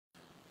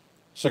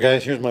So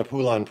guys, here's my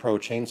Poulan Pro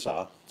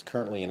chainsaw. It's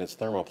currently in its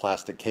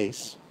thermoplastic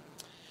case.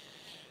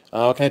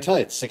 What can I tell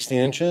you? It's 16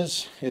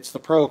 inches. It's the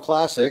Pro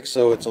Classic,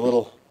 so it's a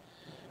little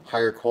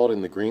higher quality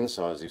than the green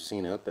saws you've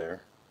seen out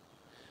there.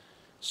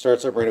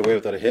 Starts up right away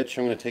without a hitch.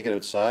 I'm going to take it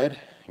outside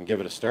and give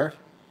it a start,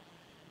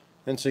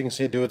 and so you can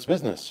see it do its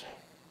business.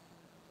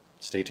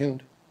 Stay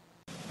tuned.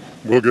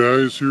 Well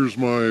guys, here's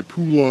my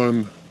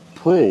Poulan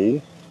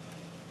Pro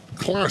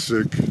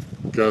Classic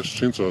gas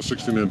chainsaw,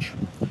 16 inch.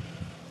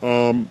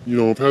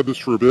 I've had this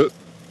for a bit.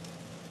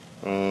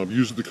 I've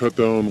used it to cut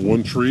down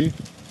one tree.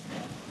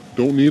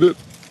 Don't need it,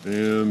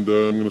 and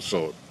I'm going to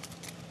sell it.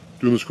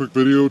 Doing this quick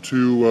video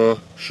to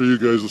show you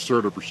guys the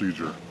startup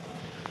procedure.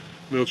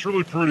 Now it's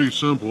really pretty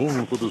simple. I'm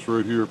going to put this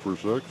right here for a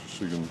sec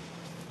so you can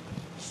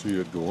see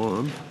it go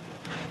on.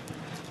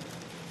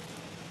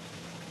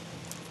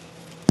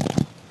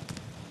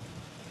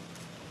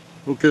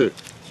 Okay,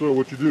 so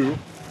what you do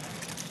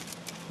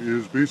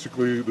is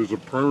basically there's a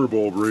primer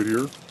bulb right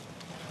here.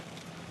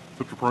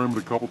 Put the prime it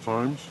a couple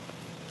times.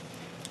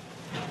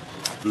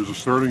 There's a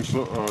starting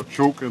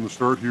choke and the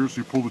start here,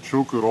 so you pull the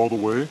choke out all the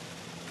way.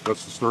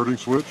 That's the starting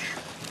switch.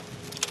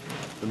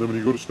 And then when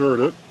you go to start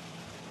it,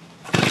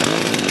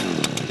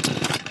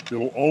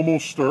 it'll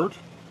almost start.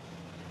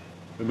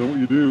 And then what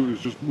you do is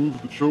just move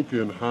the choke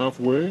in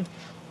halfway,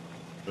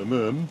 and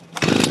then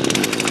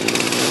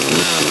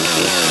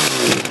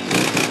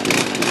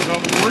now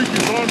the brake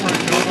is on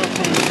right now, that's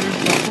when it is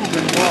not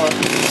moving a lot.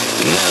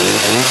 You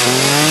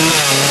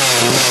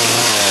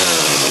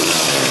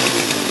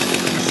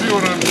see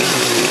what I'm doing?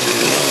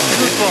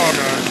 Good saw,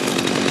 guys.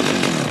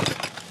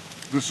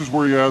 This is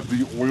where you add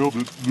the oil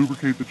to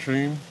lubricate the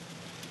chain.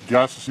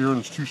 Gas is here and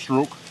it's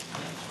 2-stroke.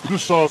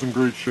 This saw is in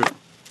great shape.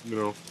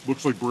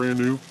 Looks like brand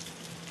new.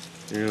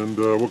 And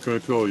what can I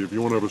tell you? If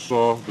you want to have a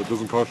saw that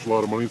doesn't cost you a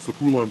lot of money, it's the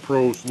Poulan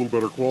Pro. It's a little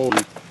better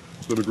quality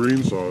than the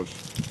green saws.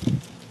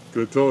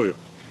 Can I tell you?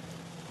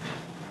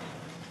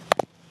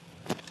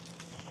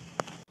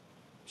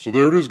 So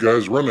there it is,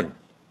 guys, running.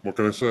 What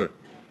can I say?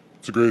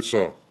 It's a great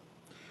saw.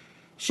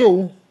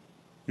 So,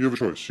 you have a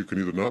choice. You can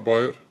either not buy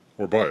it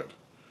or buy it.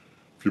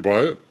 If you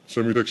buy it,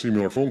 send me a text,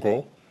 email, or phone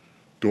call.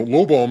 Don't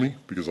lowball me,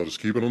 because I'll just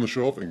keep it on the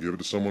shelf and give it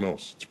to someone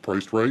else. It's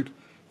priced right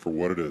for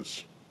what it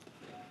is.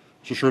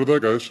 So short of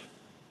that, guys.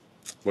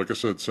 Like I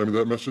said, send me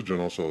that message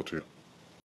and I'll sell it to you.